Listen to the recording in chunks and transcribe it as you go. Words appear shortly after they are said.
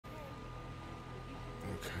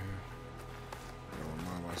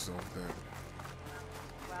myself that.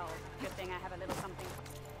 Well, good thing I have a little something.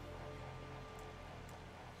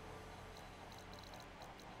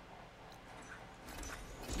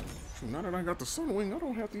 So now that I got the sun wing, I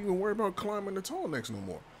don't have to even worry about climbing the tall necks no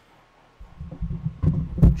more.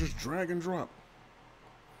 Just drag and drop.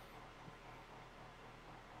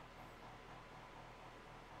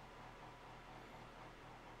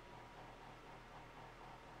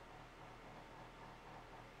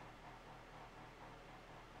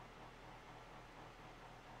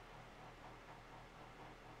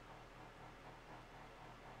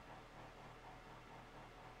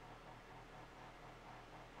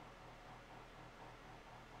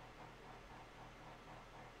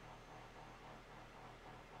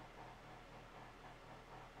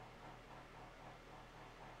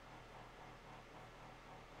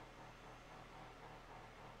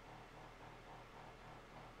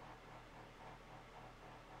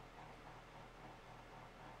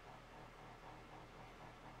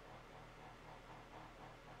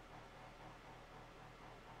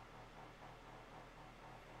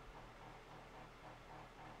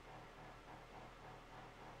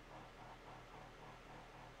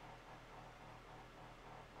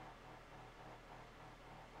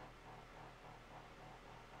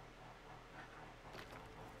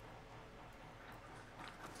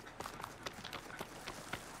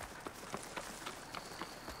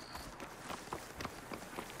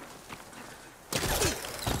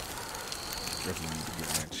 Definitely need to get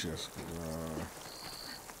in that chest.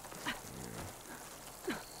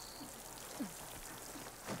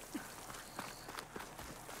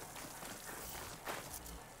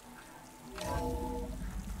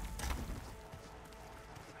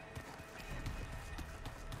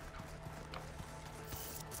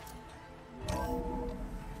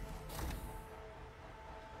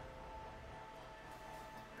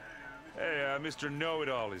 Hey, Mr.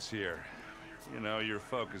 Know-It-All is here. You know, your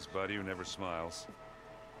focus buddy who never smiles.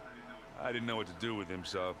 I didn't know what to do with him,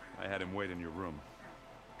 so I had him wait in your room.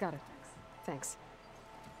 Got it. Thanks.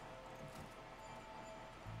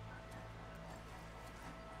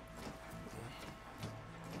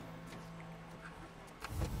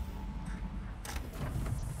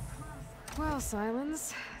 Well,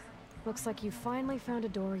 Silence. Looks like you finally found a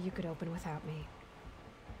door you could open without me.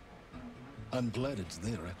 I'm glad it's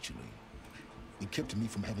there, actually. It kept me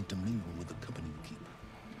from having to mingle with the company you keep.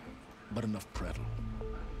 But enough prattle.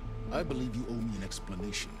 I believe you owe me an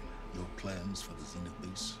explanation. Your plans for the Zenith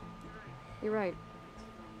base. You're right.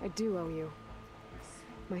 I do owe you.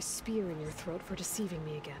 My spear in your throat for deceiving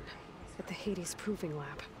me again. At the Hades Proving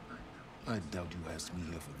Lab. I doubt you asked me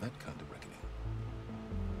here for that kind of reckoning.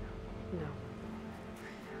 No.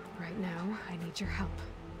 Right now, I need your help.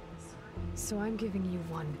 So I'm giving you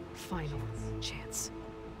one final chance.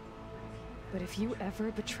 But if you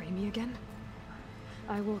ever betray me again,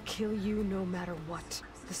 I will kill you no matter what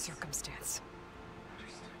the circumstance.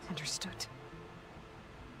 Understood?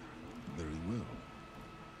 Very well.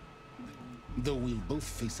 Though we'll both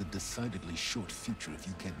face a decidedly short future if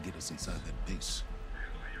you can't get us inside that base.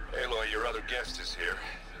 Aloy, your other guest is here.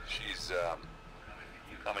 She's,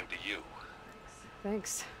 coming to you.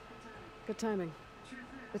 Thanks. Good timing.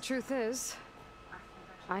 The truth is,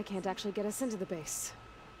 I can't actually get us into the base.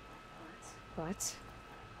 But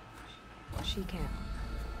she can.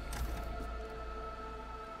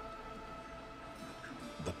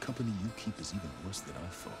 The company you keep is even worse than I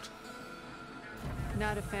thought.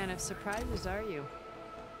 Not a fan of surprises, are you?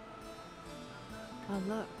 Oh,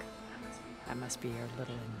 look. That must be your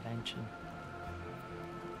little invention.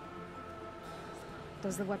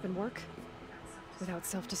 Does the weapon work? Without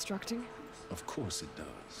self-destructing? Of course it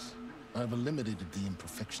does. I've eliminated the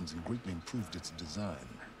imperfections and greatly improved its design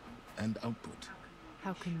and output.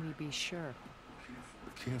 How can we be sure?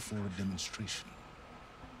 Care for a demonstration?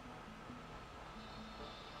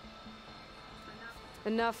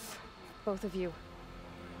 Enough, both of you.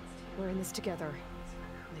 We're in this together,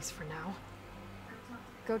 at least for now.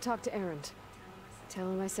 Go talk to Erend. Tell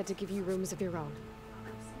him I said to give you rooms of your own.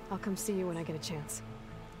 I'll come see you when I get a chance.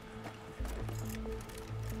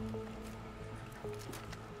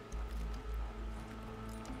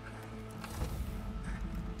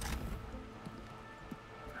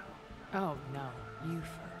 Oh, no. You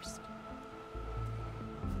first.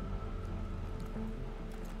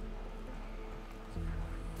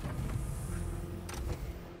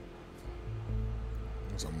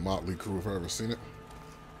 It's a motley crew if I've ever seen it.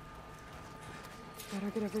 Better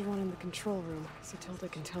get everyone in the control room so Tilda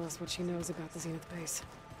can tell us what she knows about the Zenith base.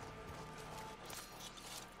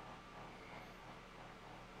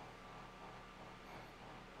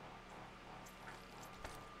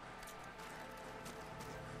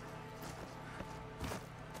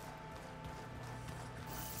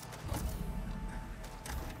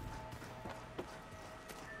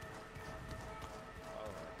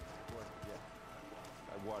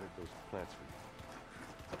 watered those plants for you.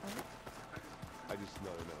 I just know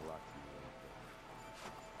they meant a lot to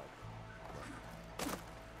you.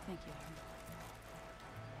 Thank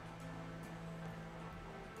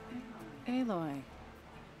you. Aloy,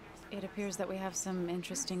 it appears that we have some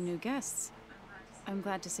interesting new guests. I'm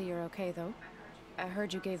glad to see you're okay, though. I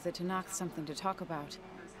heard you gave the Tanakh something to talk about.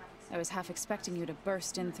 I was half expecting you to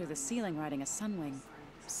burst in through the ceiling riding a sunwing.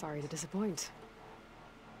 Sorry to disappoint.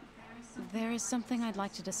 There is something I'd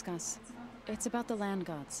like to discuss. It's about the land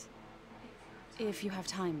gods. If you have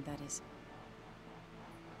time, that is.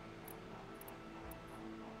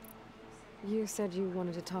 You said you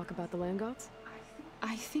wanted to talk about the land gods?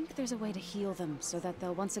 I think there's a way to heal them so that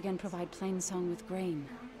they'll once again provide Plainsong with grain.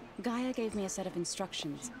 Gaia gave me a set of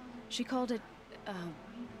instructions. She called it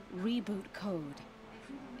reboot code.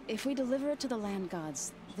 If we deliver it to the land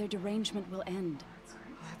gods, their derangement will end.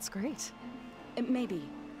 That's great. Maybe.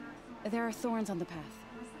 There are thorns on the path.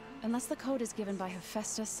 Unless the code is given by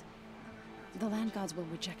Hephaestus, the land gods will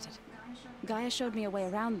reject it. Gaia showed me a way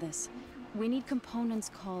around this. We need components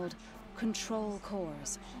called control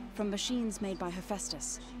cores from machines made by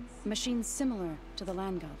Hephaestus. Machines similar to the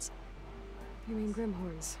land gods. You mean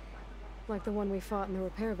Grimhorns? Like the one we fought in the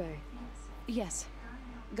repair bay? Yes.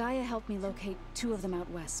 Gaia helped me locate 2 of them out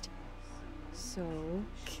west. So,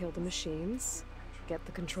 kill the machines, get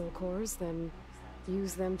the control cores, then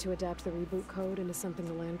use them to adapt the reboot code into something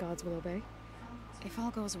the land gods will obey? If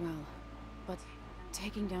all goes well. But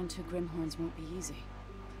taking down 2 Grimhorns won't be easy.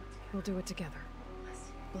 We'll do it together.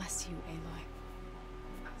 Bless you, Aloy.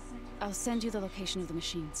 I'll send you the location of the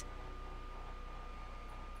machines.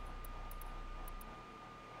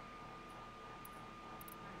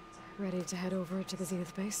 Ready to head over to the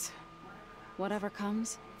Zenith base? Whatever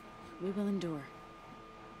comes, we will endure.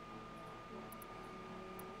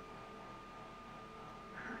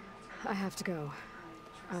 I have to go.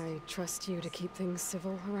 I trust you to keep things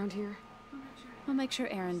civil around here? I'll make sure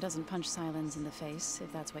Aaron doesn't punch Sylens in the face,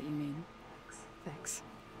 if that's what you mean. Thanks.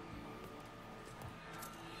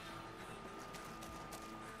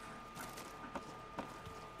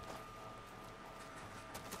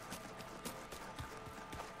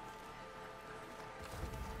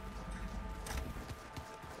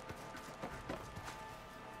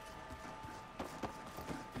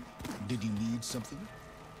 Did you need something?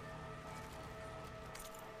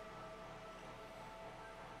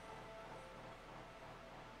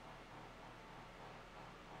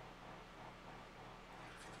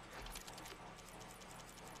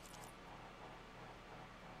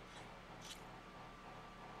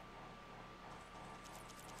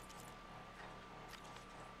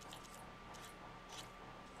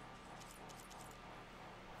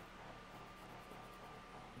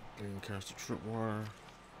 Didn't catch the tripwire.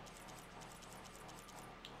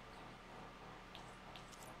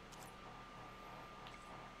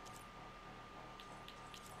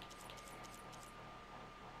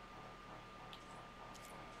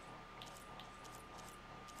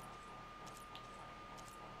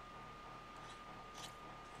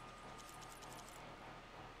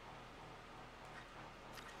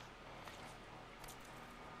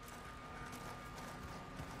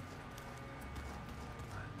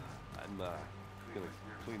 I'm gonna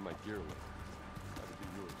clean my gear away. That'll be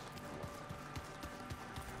yours.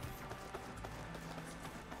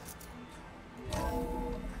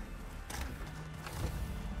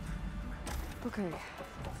 Okay.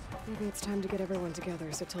 Maybe it's time to get everyone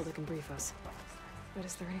together so Tilda can brief us. But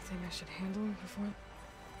is there anything I should handle before?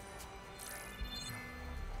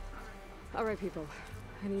 Alright, people.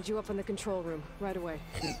 I need you up in the control room, right away.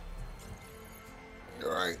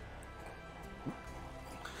 Alright.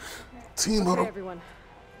 Team okay, huddle. everyone.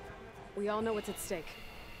 We all know what's at stake.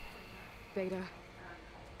 Beta,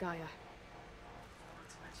 Gaia.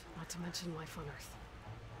 Not to mention life on Earth.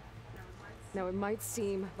 Now, it might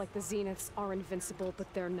seem like the Zeniths are invincible,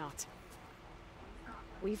 but they're not.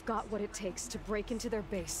 We've got what it takes to break into their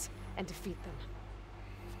base and defeat them.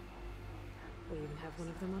 We even have one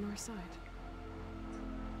of them on our side.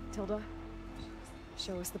 Tilda,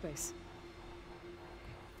 show us the base.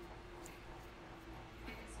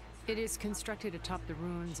 It is constructed atop the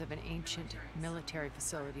ruins of an ancient military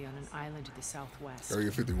facility on an island to the southwest.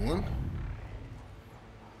 Area 51?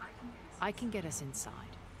 I can get us inside.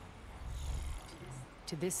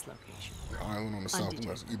 To this location. The island on the Undetected.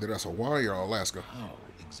 southwest. Either that's Hawaii or Alaska. How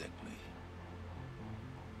exactly?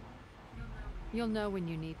 You'll know when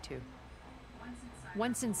you need to.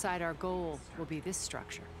 Once inside, our goal will be this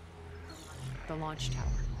structure. The launch tower.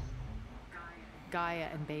 Gaia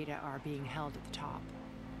and Beta are being held at the top.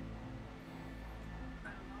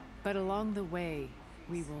 But along the way,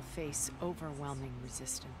 we will face overwhelming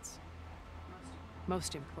resistance.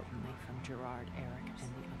 Most importantly from Gerard, Eric,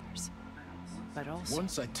 and the others. But also...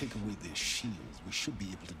 Once I take away their shields, we should be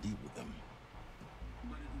able to deal with them.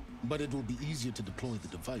 But it will be easier to deploy the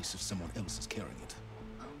device if someone else is carrying it.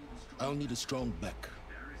 I'll need a strong back.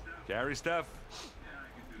 Carry stuff?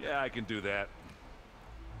 Yeah, I can do that.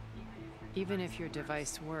 Even if your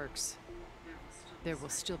device works, there will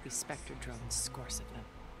still be Spectre drones, scores of them.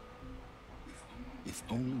 If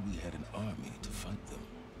only we had an army to fight them.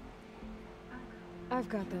 I've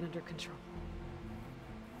got that under control.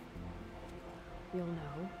 You'll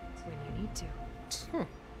know when you need to.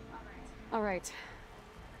 All right.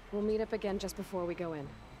 We'll meet up again just before we go in.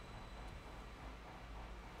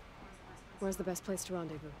 Where's the best place to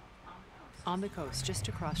rendezvous? On the coast, just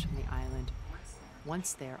across from the island.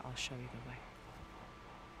 Once there, I'll show you the way.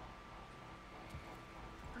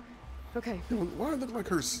 Okay. Yo, why do it look like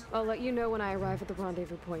her? I'll let you know when I arrive at the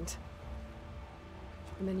rendezvous point.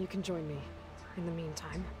 And then you can join me. In the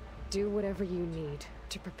meantime, do whatever you need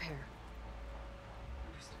to prepare.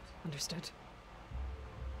 Understood?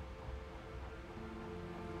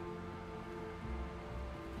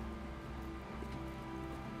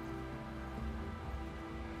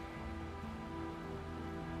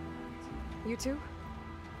 You two?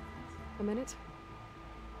 A minute?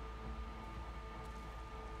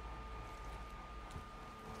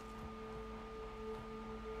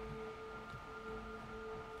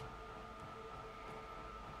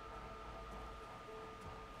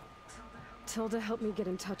 Tilda helped me get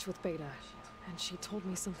in touch with Beta, and she told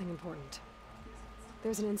me something important.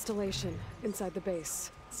 There's an installation inside the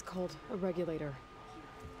base. It's called a regulator.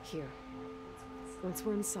 Here. Once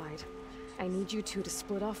we're inside, I need you two to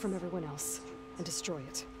split off from everyone else and destroy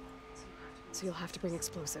it. So you'll have to bring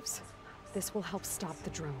explosives. This will help stop the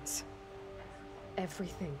drones.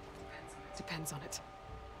 Everything depends on it.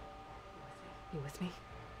 You with me?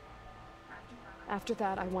 After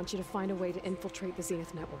that, I want you to find a way to infiltrate the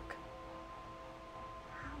Zenith network.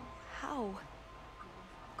 How?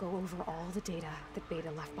 Go over all the data that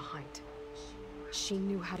Beta left behind. She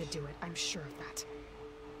knew how to do it, I'm sure of that.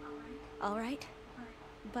 All right.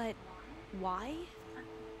 But why?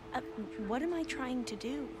 What am I trying to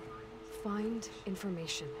do? Find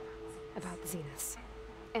information about the Zeniths.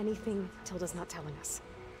 Anything Tilda's not telling us.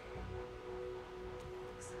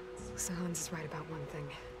 Sans is right about one thing.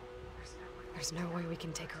 There's no way we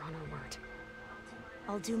can take her on her word.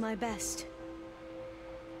 I'll do my best.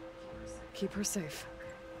 Keep her safe,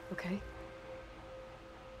 okay?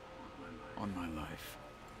 On my life.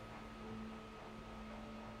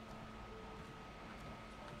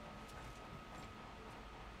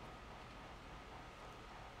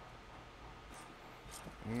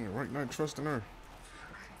 Right, not trusting her.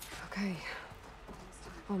 Okay.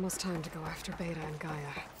 Almost time to go after Beta and Gaia.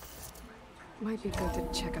 Might be good to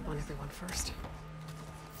check up on everyone first.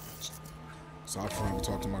 So I'm trying to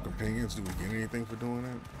talk to my companions. Do we get anything for doing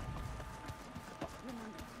that?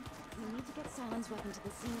 We need to get Silent's weapon to the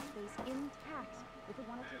Zenith base intact if we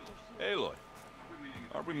want to take their shield. Aloy,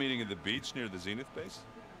 aren't we meeting at the beach near the Zenith base?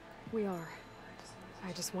 We are.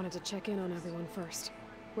 I just wanted to check in on everyone first.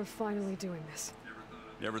 We're finally doing this.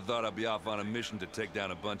 Never thought I'd be off on a mission to take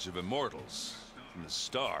down a bunch of immortals from the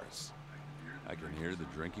stars. I can hear the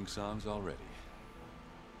drinking songs already.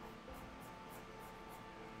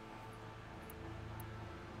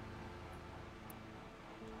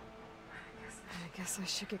 I guess I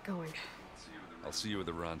should get going. I'll see you at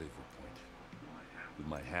the rendezvous point, with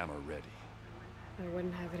my hammer ready. I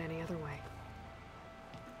wouldn't have it any other way.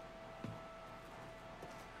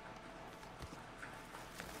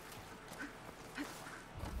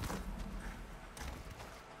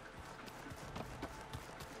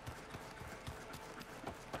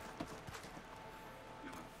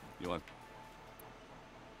 You want?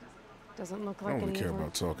 Doesn't look I like don't really any care of our...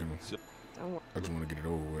 about talking. Don't worry. I just want to get it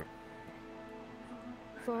over with.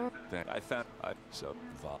 For...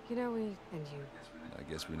 You know, we... And you. I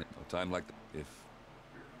guess we need a time like that, if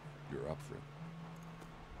you're up for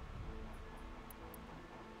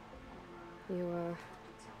it. You,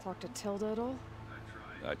 talk to Tilda at all?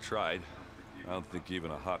 I tried. I don't think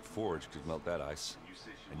even a hot forge could melt that ice.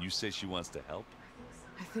 And you say she wants to help?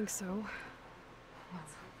 I think so. Well,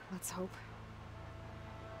 let's hope.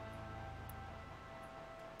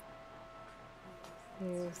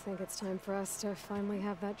 You think it's time for us to finally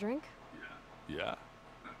have that drink? Yeah.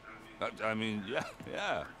 I mean,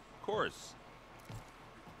 yeah, of course.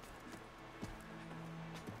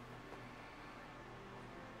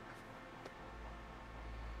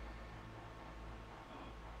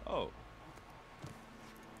 Oh.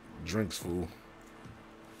 Drinks, fool.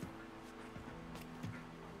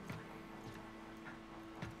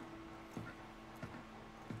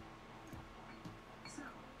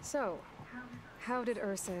 So, how did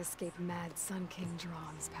Ursa escape Mad Sun King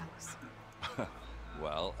Dron's palace?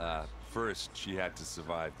 Well, first she had to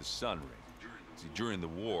survive the Sun Ring. See, during the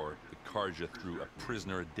war, the Karja threw a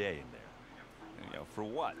prisoner a day in there. And, for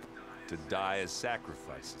what? To die as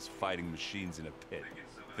sacrifices, fighting machines in a pit.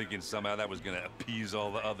 Thinking somehow that was gonna appease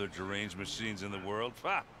all the other deranged machines in the world?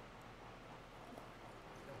 Ha!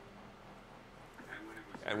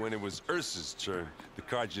 And when it was Ursa's turn, the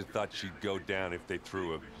Karja thought she'd go down if they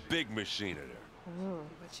threw a big machine at her. Oh,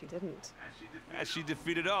 but she didn't. And she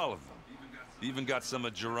defeated all of them. Even got some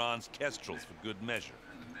of Duran's kestrels for good measure.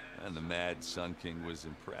 And the Mad Sun King was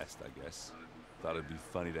impressed, I guess. Thought it'd be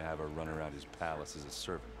funny to have her run around his palace as a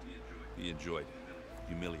servant. He enjoyed it.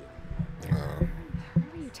 Humiliated. I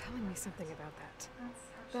remember you telling me something about that.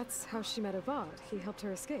 That's how she met Avad. He helped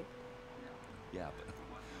her escape. Yeah, but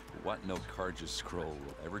what no Karja scroll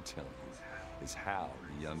will ever tell you is how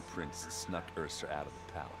the young prince snuck Ursa out of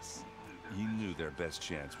the palace. He knew their best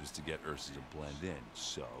chance was to get Ursa to blend in,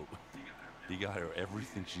 so he got her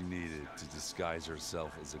everything she needed to disguise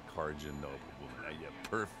herself as a Karja noblewoman. Yeah,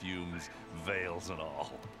 perfumes, veils, and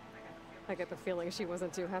all. I get the feeling she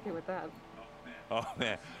wasn't too happy with that. Oh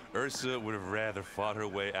man, Ursa would have rather fought her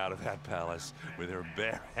way out of that palace with her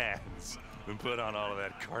bare hands than put on all of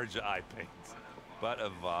that Karja eye paint. But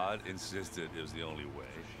Avad insisted it was the only way,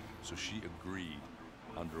 so she agreed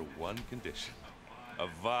under one condition.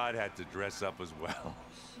 Avad had to dress up as well.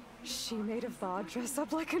 She made Avad dress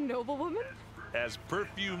up like a noblewoman? As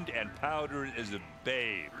perfumed and powdered as a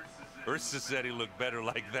babe. Ursa said he looked better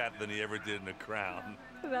like that than he ever did in a crown.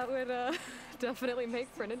 That would, definitely make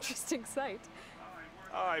for an interesting sight.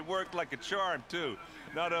 Oh, it worked like a charm, too.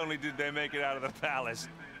 Not only did they make it out of the palace,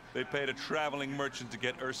 they paid a traveling merchant to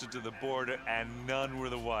get Ursa to the border, and none were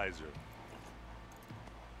the wiser.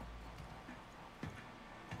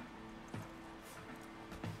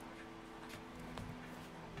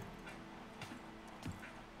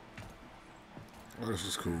 Oh, this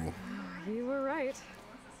is cool. You were right.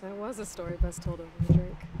 That was a story best told over a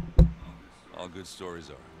drink. All good stories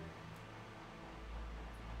are.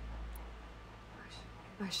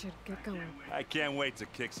 I should get going. I can't wait to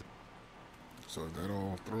kick some. So is that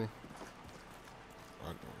all through?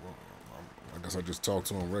 I guess I just talked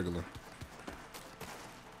to him regular.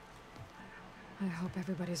 I hope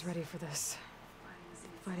everybody's ready for this.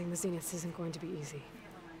 Fighting the Zeniths isn't going to be easy.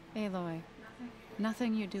 Aloy,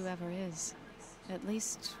 nothing you do ever is. At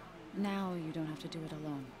least, now you don't have to do it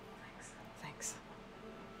alone. Thanks.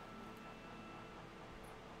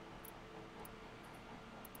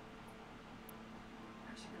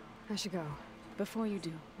 I should go. Before you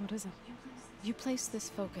do, What is it? you placed this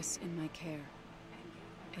focus in my care,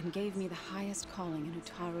 and gave me the highest calling an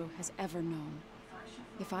Utaru has ever known.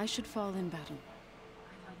 If I should fall in battle,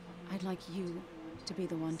 I'd like you to be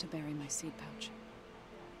the one to bury my seed pouch.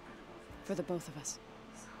 For the both of us.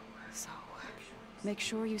 So, Make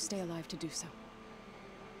sure you stay alive to do so.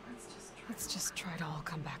 let's just try to all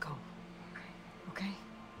come back home. Okay?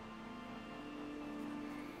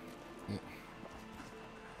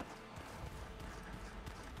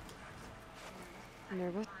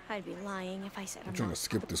 Nervous? I'd be lying if I said I'm I'm trying not. to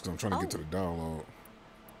skip this because I'm trying to get to the download.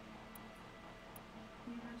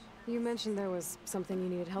 You mentioned there was something you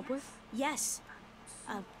needed help with? Yes.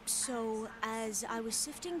 So, as I was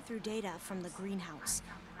sifting through data from the greenhouse,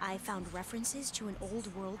 I found references to an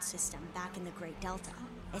old world system back in the Great Delta.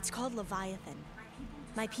 It's called Leviathan.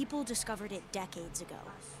 My people discovered it decades ago.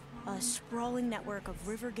 A sprawling network of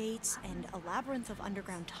river gates and a labyrinth of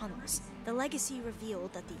underground tunnels. The legacy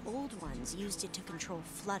revealed that the old ones used it to control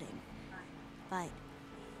flooding. But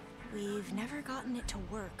we've never gotten it to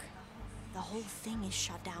work. The whole thing is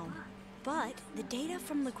shut down. But the data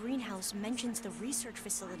from the greenhouse mentions the research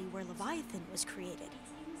facility where Leviathan was created.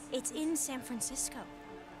 It's in San Francisco.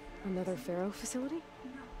 Another Pharaoh facility?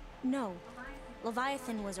 No.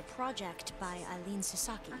 Leviathan was a project by Eileen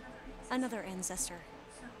Sasaki, another ancestor.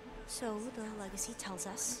 So the legacy tells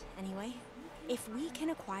us, anyway, if we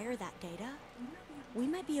can acquire that data, we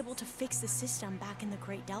might be able to fix the system back in the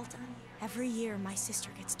Great Delta. Every year, my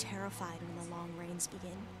sister gets terrified when the long rains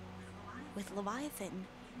begin. With Leviathan,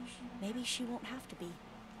 maybe she won't have to be.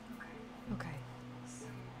 Okay.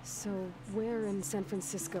 So, where in San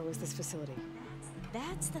Francisco is this facility?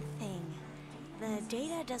 That's the thing. The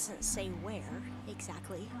data doesn't say where,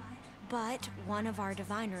 exactly. But one of our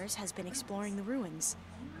diviners has been exploring the ruins.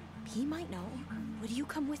 He might know. Would you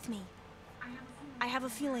come with me? I have a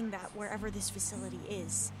feeling that wherever this facility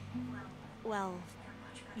is, well,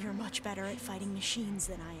 you're much better at fighting machines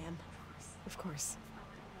than I am. Of course.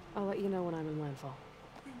 I'll let you know when I'm in landfall.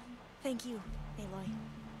 Thank you, Aloy.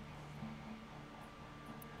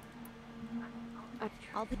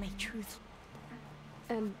 I'll be my truth.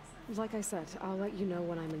 And like I said, I'll let you know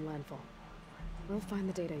when I'm in landfall. We'll find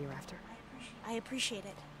the data you're after. I appreciate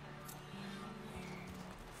it.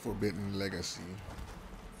 Forbidden Legacy.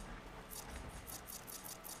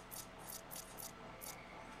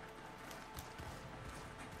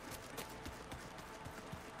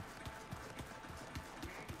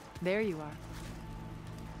 There you are.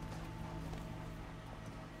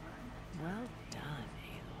 Well done,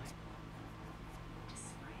 Aloy.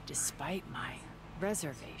 Despite my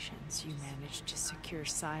reservations, you managed to secure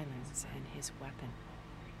Silence and his weapon.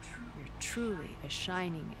 You're truly a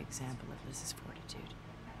shining example of Liz's fortitude.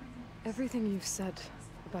 Everything you've said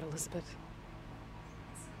about Elizabeth,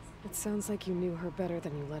 it sounds like you knew her better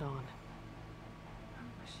than you let on.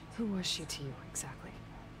 Who was she to you, exactly?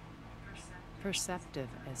 Perceptive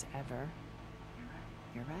as ever.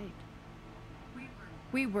 You're right.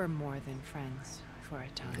 We were more than friends for a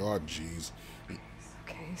time. God, jeez.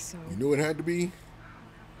 Okay, so... You knew it had to be?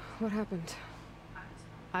 What happened?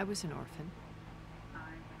 I was an orphan.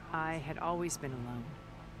 I had always been alone.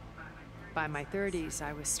 By my 30s,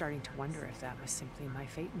 I was starting to wonder if that was simply my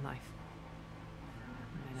fate in life.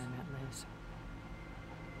 And then I met Liz.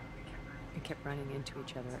 We kept running into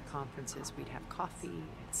each other at conferences. We'd have coffee.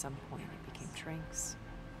 At some point, it became drinks.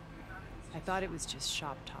 I thought it was just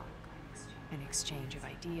shop talk, an exchange of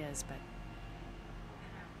ideas, but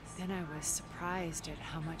then I was surprised at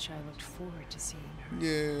how much I looked forward to seeing her.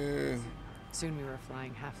 Yeah. Soon we were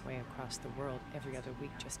flying halfway across the world every other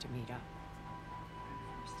week just to meet up.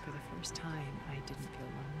 For the first time, I didn't feel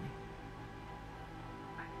lonely.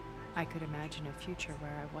 I could imagine a future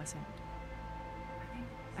where I wasn't.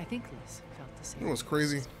 I think Liz felt the same. You know what's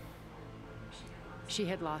crazy? She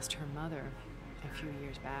had lost her mother a few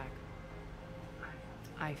years back.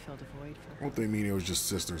 I filled a void for her. What they mean it was just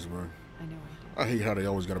sisters, bro. I know I did. I hate how they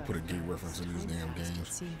always gotta put a But gay reference in these time damn passed, It games.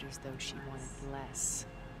 seemed as though she wanted less,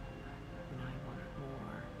 and I wanted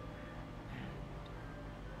more.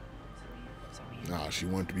 And so we Nah, she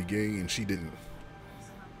wanted to be gay and she didn't.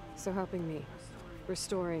 So helping me.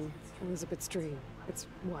 Restoring Elizabeth's dream. It's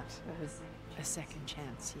what? a second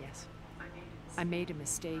chance, yes. I made a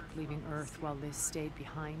mistake leaving Earth while Liz stayed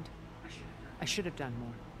behind. I should have done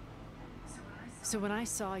more. So when I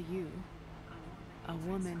saw you, a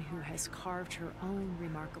woman who has carved her own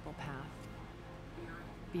remarkable path,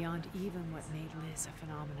 beyond even what made Liz a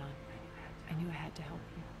phenomenon, I knew I had to help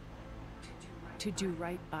you. To do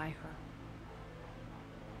right by her.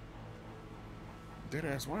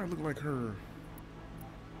 Deadass, why I look like her?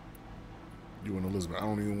 You and Elizabeth. I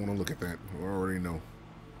don't even want to look at that. I already know.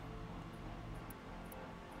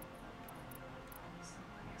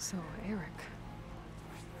 So, Eric.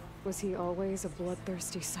 Was he always a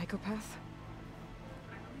bloodthirsty psychopath?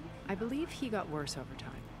 I believe he got worse over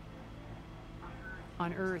time.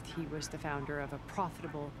 On Earth, he was the founder of a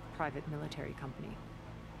profitable private military company.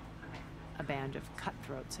 A band of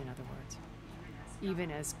cutthroats, in other words.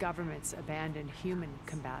 Even as governments abandoned human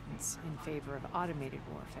combatants in favor of automated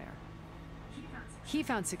warfare. He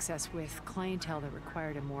found success with clientele that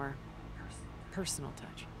required a more personal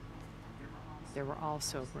touch. There were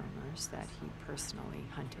also rumors that he personally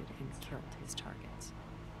hunted and killed his targets.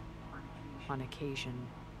 On occasion,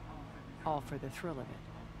 all for the thrill of it.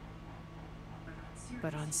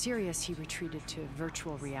 But on Sirius, he retreated to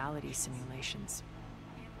virtual reality simulations.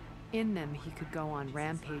 In them, he could go on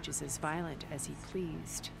rampages as violent as he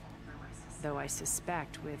pleased, though I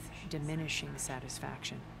suspect with diminishing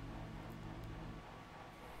satisfaction.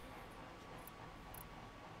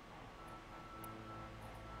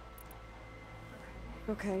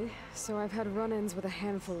 Okay, so I've had run-ins with a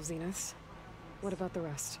handful of Zeniths. What about the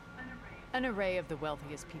rest? An array of the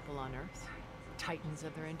wealthiest people on Earth, titans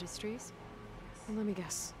of their industries. Well, let me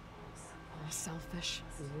guess. All selfish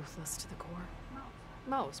and ruthless to the core?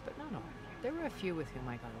 Most, but not all. There were a few with whom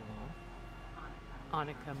I got along.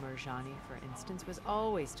 Annika Merjani, for instance, was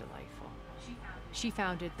always delightful. She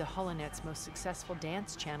founded the Holonet's most successful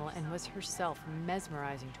dance channel and was herself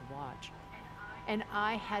mesmerizing to watch. And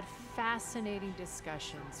I had fascinating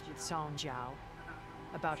discussions with Song Jiao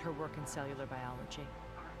about her work in cellular biology.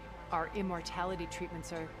 Our immortality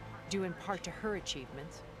treatments are due in part to her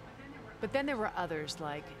achievements. But then there were others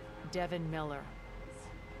like Devin Miller,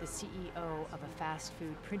 the CEO of a fast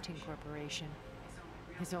food printing corporation.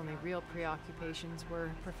 His only real preoccupations were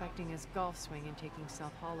perfecting his golf swing and taking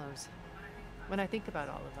self-hollows. When I think about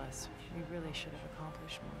all of us, we really should have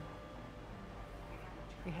accomplished more.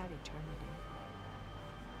 We had eternity.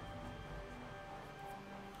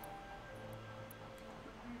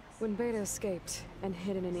 When Beta escaped and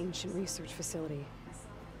hid in an ancient research facility,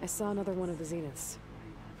 I saw another one of the Zeniths,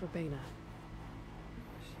 Verbena.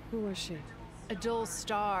 Who was she? A dull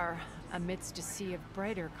star amidst a sea of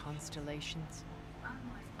brighter constellations.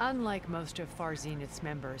 Unlike most of Far Zenith's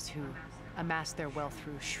members who amassed their wealth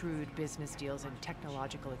through shrewd business deals and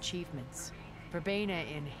technological achievements, Verbena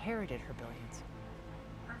inherited her billions.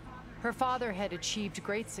 Her father had achieved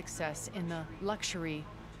great success in the luxury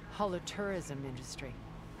holotourism industry.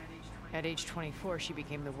 At age 24, she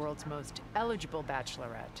became the world's most eligible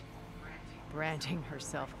bachelorette, branding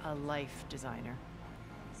herself a life designer.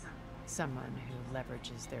 Someone who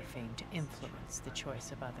leverages their fame to influence the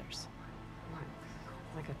choice of others. What?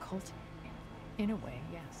 Like a cult? In a way,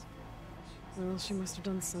 yes. Well, she must have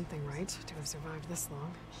done something right to have survived this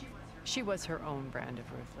long. She was her own brand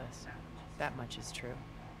of ruthless. That much is true.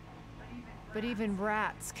 But even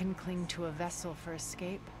rats can cling to a vessel for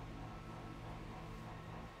escape.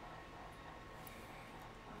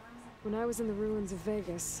 When I was in the ruins of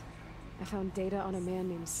Vegas, I found data on a man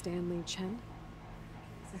named Stanley Chen.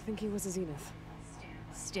 I think he was a Zenith.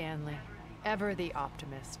 Stanley, ever the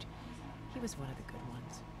optimist. He was one of the good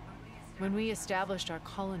ones. When we established our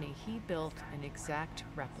colony, he built an exact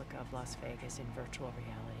replica of Las Vegas in virtual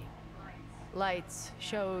reality. Lights,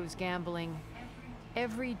 shows, gambling,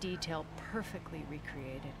 every detail perfectly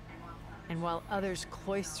recreated. And while others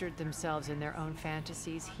cloistered themselves in their own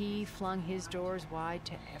fantasies, he flung his doors wide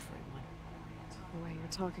to everyone. The way you're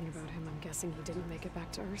talking about him, I'm guessing he didn't make it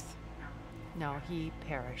back to Earth? No, he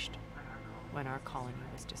perished when our colony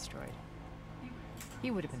was destroyed.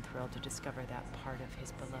 He would have been thrilled to discover that part of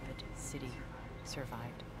his beloved city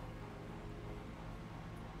survived.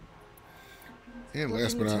 And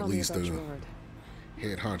last but not least, the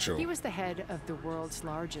head honcho. He was the head of the world's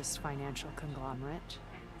largest financial conglomerate,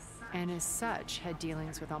 and as such had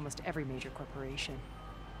dealings with almost every major corporation.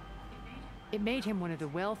 It made him one of the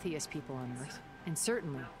wealthiest people on Earth, and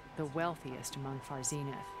certainly the wealthiest among Far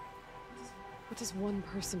Zenith. What does one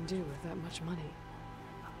person do with that much money?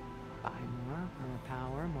 Buy more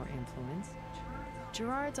power, more influence.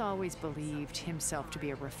 Gerard's always believed himself to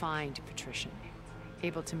be a refined patrician,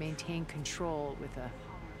 able to maintain control with a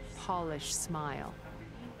polished smile.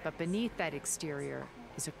 But beneath that exterior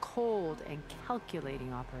is a cold and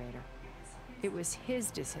calculating operator. It was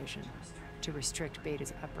his decision to restrict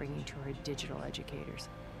Beta's upbringing to her digital educators,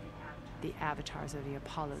 the avatars of the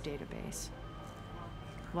Apollo database,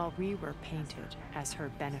 while we were painted as her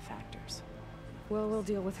benefactors. Well, we'll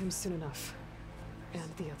deal with him soon enough. And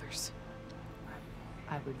the others.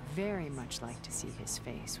 I would very much like to see his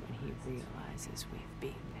face when he realizes we've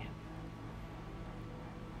beaten him.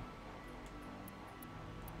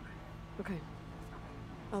 Okay.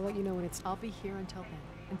 I'll let you know when it's... I'll be here until then.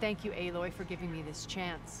 And thank you, Aloy, for giving me this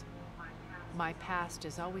chance. My past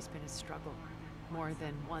has always been a struggle. More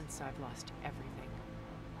than once I've lost everything.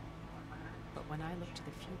 But when I look to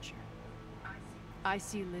the future, I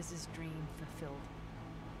see Liz's dream fulfilled.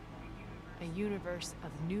 A universe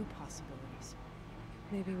of new possibilities.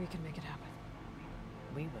 Maybe we can make it happen.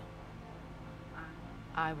 We will.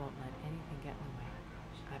 I won't let anything get in the way.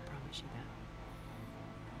 I promise you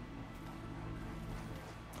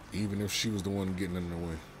that. Even if she was the one getting in the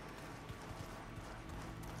way.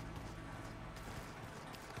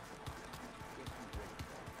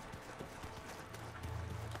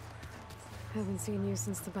 Haven't seen you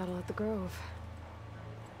since the battle at the Grove.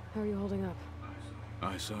 How are you holding up?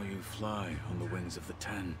 I saw you fly on the wings of the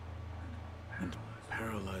Ten, and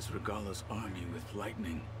paralyze Regala's army with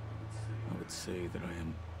lightning. I would say that I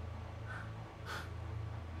am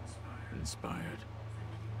inspired.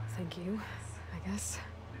 Thank you, I guess.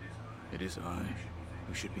 It is I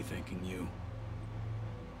who should be thanking you.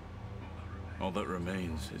 All that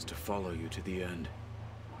remains is to follow you to the end.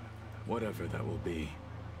 Whatever that will be.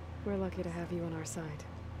 We're lucky to have you on our side.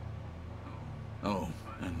 Oh,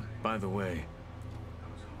 and by the way,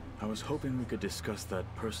 I was hoping we could discuss that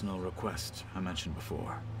personal request I mentioned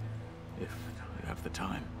before, if you have the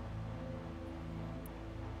time.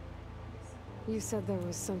 You said there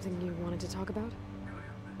was something you wanted to talk about?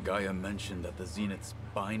 Gaia mentioned that the Zeniths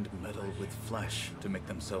bind metal with flesh to make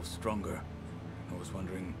themselves stronger. I was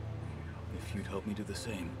wondering if you'd help me do the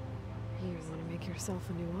same. You want to make yourself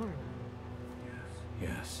a new arm?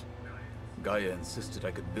 Yes. Gaia insisted I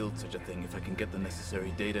could build such a thing if I can get the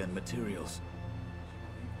necessary data and materials.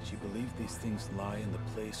 She believed these things lie in the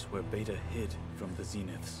place where Beta hid from the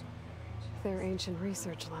Zeniths. Their ancient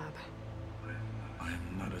research lab. I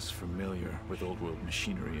am not as familiar with old-world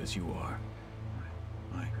machinery as you are.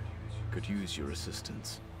 I could use your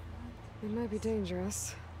assistance. It might be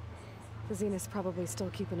dangerous. The Zeniths probably still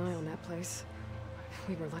keep an eye on that place.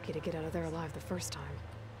 We were lucky to get out of there alive the first time.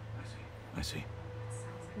 I see.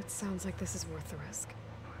 It sounds like this is worth the risk.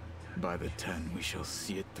 By the 10, we shall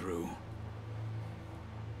see it through.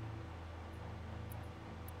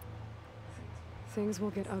 Things will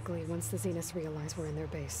get ugly once the Zeniths realize we're in their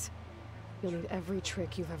base. You'll need every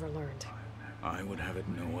trick you've ever learned. I would have it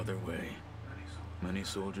no other way. Many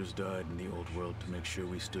soldiers died in the old world to make sure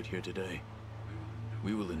we stood here today.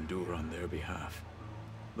 We will endure on their behalf.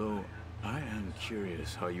 Though, I am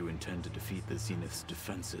curious how you intend to defeat the Zenith's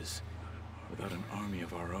defenses without an army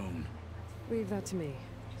of our own. Leave that to me.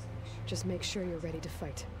 Just make sure you're ready to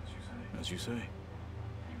fight. As you say.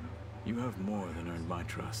 You have more than earned my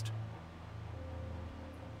trust.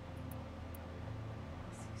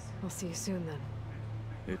 I'll see you soon then.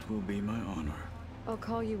 It will be my honor. I'll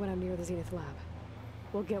call you when I'm near the Zenith lab.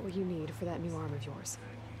 We'll get what you need for that new arm of yours.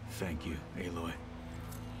 Thank you, Aloy.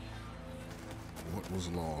 What was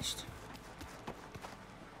lost?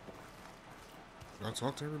 Did I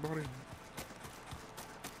talk to everybody?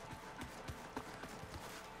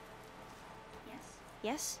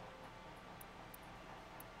 Yes?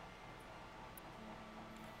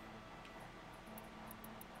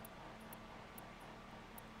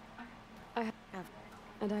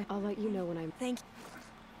 I'll let you know when I'm... Thank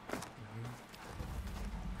you.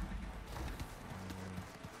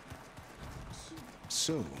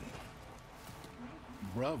 So,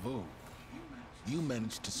 bravo. You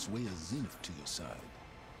managed to sway a Zenith to your side.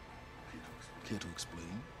 Care to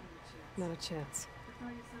explain? Not a chance.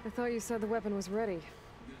 I thought you said the weapon was ready.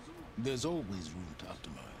 There's always room to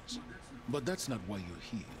optimize. But that's not why you're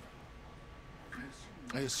here.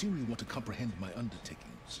 I assume you want to comprehend my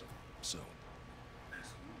undertakings. So,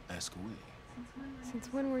 ask away.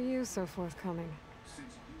 Since when were you so forthcoming?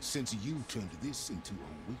 Since you turned this into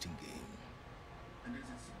a waiting game.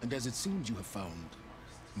 And as it seems you have found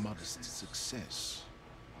modest success,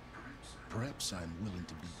 perhaps I'm willing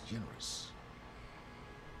to be generous.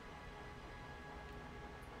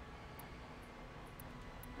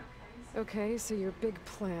 Okay, so your big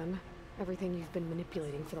plan, everything you've been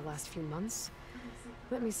manipulating for the last few months.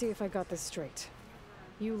 Let me see if I got this straight.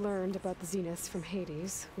 You learned about the Zeniths from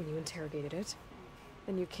Hades when you interrogated it.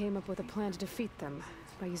 Then you came up with a plan to defeat them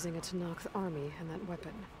by using a Tenakth army and that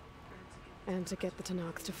weapon. And to get the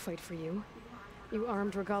Tenakth to fight for you, you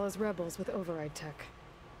armed Regalla's rebels with override tech.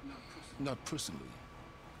 Not personally.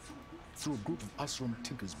 Through a group of Oseram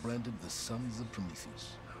tinkers branded the Sons of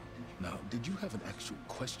Prometheus. Now, did you have an actual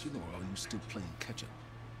question, or are you still playing catch-up?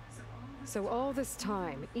 So all this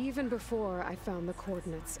time, even before I found the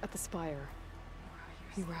coordinates at the Spire,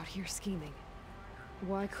 you were out here scheming.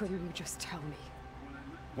 Why couldn't you just tell me?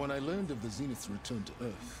 When I learned of the Zenith's return to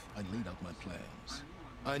Earth, I laid out my plans.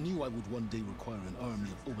 I knew I would one day require an army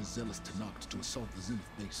of overzealous Tenakth to assault the Zenith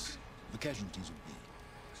base. The casualties would be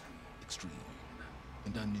extreme.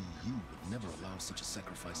 And I knew you would never allow such a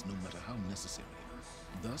sacrifice, no matter how necessary.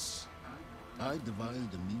 Thus, I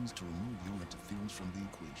devised a means to remove your interference from the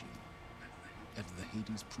equation at the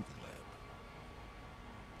Hades Proving Lab.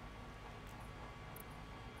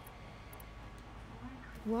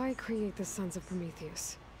 Why create the Sons of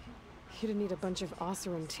Prometheus? You didn't need a bunch of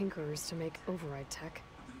Oseram tinkerers to make override tech.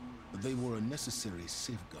 They were a necessary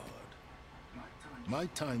safeguard. My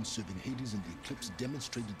time serving Hades and the Eclipse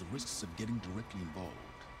demonstrated the risks of getting directly involved.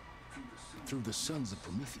 Through the Sons of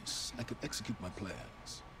Prometheus, I could execute my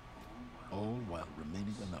plans, all while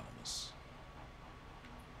remaining anonymous.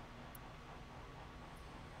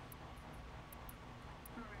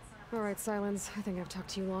 All right, Silence. I think I've talked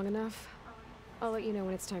to you long enough. I'll let you know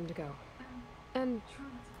when it's time to go. And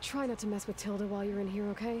try not to mess with Tilda while you're in here,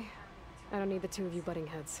 okay? I don't need the two of you butting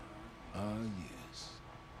heads. Ah, yes.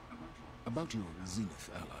 About your Zenith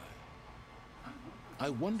ally. I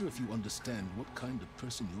wonder if you understand what kind of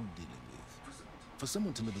person you're dealing with. For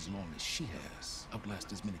someone to live as long as she has,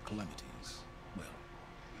 outlast as many calamities, well,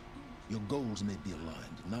 your goals may be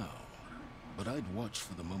aligned now, but I'd watch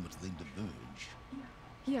for the moment they diverge.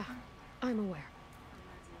 Yeah, I'm aware.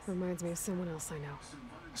 Reminds me of someone else I know.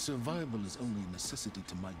 Survival is only a necessity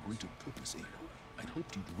to my greater purpose, Aloy. I'd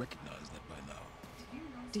hoped you'd recognize that by now.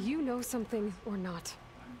 Do you know something or not?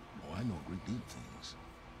 Oh, I know a great deal of things.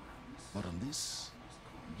 But on this,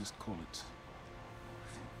 you just call it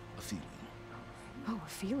a feeling. Oh, a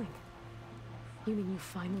feeling? You mean you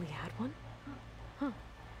finally had one? Huh.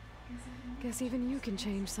 Guess even you can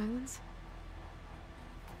change, Silence.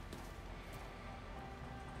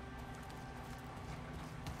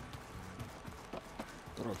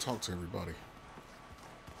 Thought I'd talk to everybody.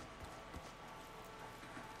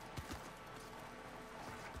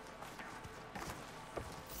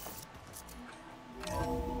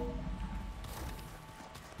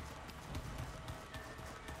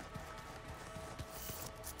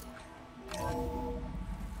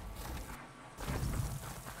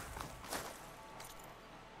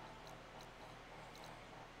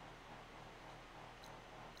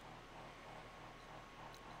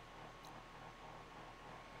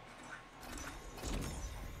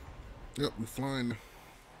 Yep, we're flying.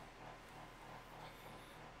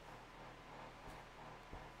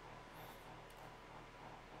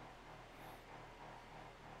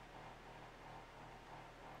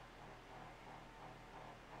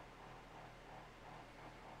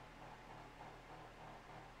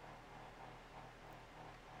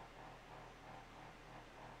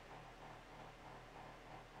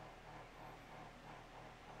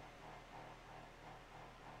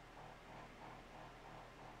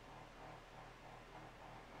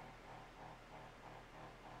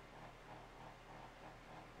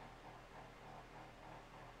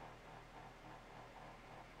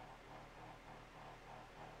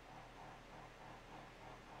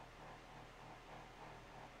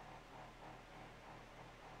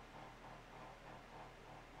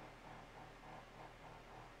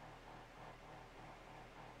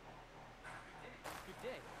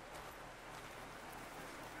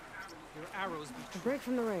 Your arrows be A break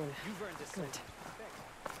from the rain. You've earned this. Good.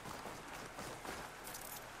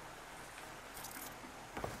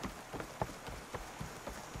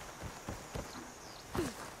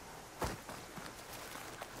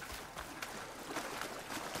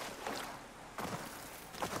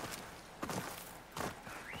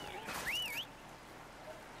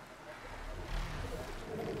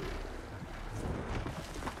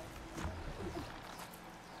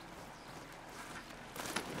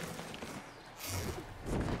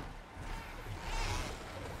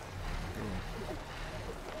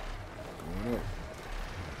 Going up.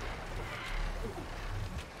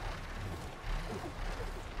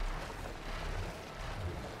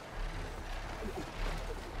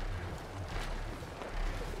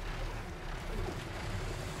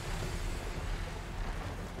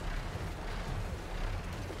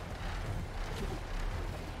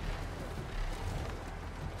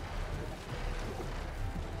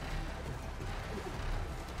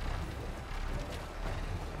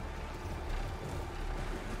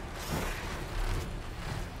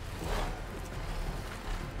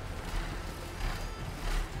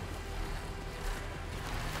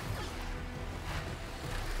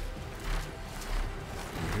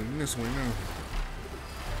 We're heading this way now.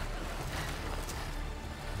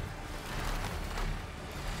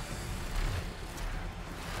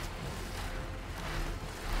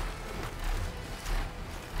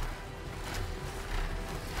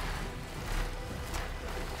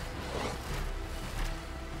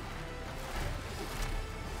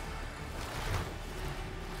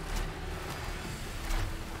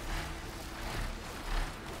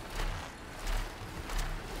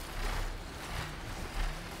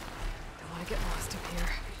 Don't want to get lost up here.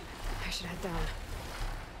 I should head down.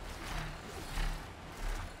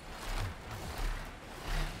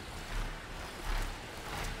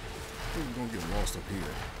 I think we're gonna get lost up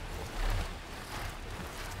here.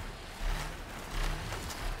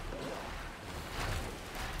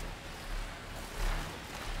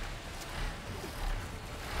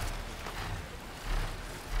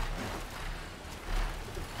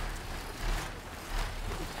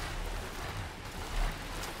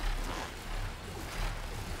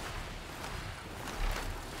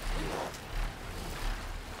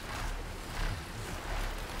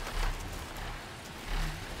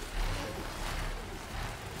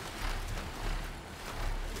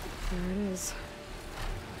 There it is.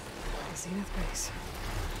 The Zenith base.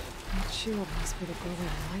 That shield must be the glowing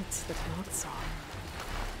lights that Noct saw.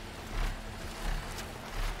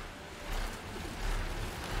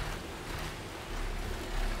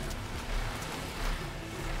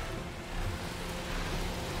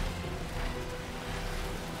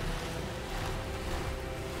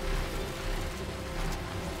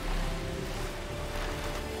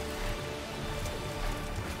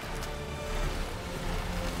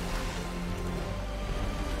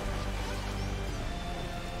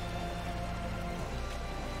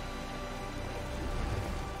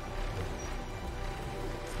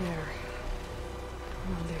 There.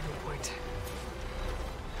 Rendezvous point.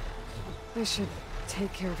 I should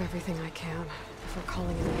take care of everything I can before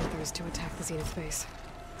calling in the others to attack the Zenith base.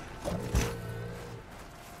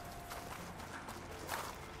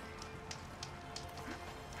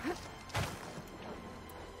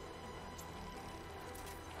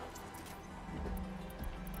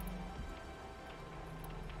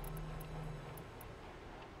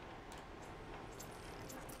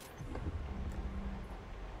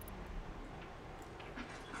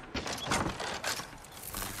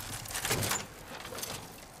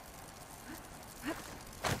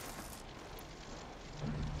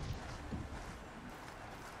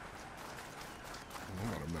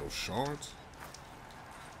 A lot of metal shards.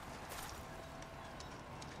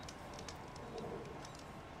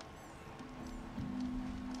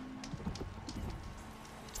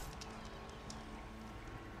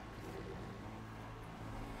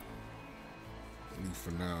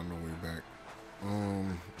 now, no way back.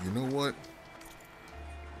 You know what?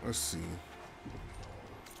 Let's see.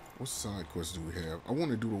 What side quest do we have? I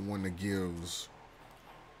want to do the one that gives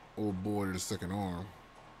old boy the second arm.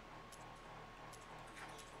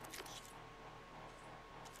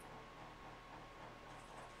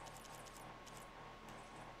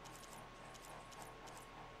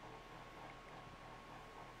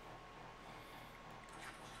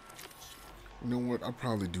 You know what? I'll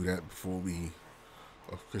probably do that before we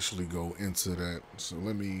officially go into that. So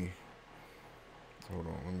let me, hold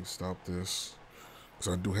on, let me stop this.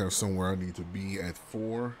 So I do have somewhere I need to be at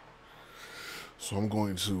 4. So I'm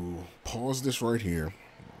going to pause this right here.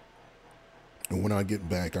 And when I get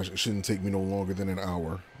back, it shouldn't take me no longer than an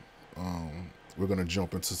hour. We're going to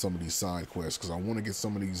jump into some of these side quests because I want to get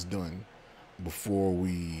some of these done before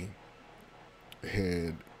we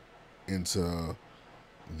head into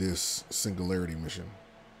this singularity mission.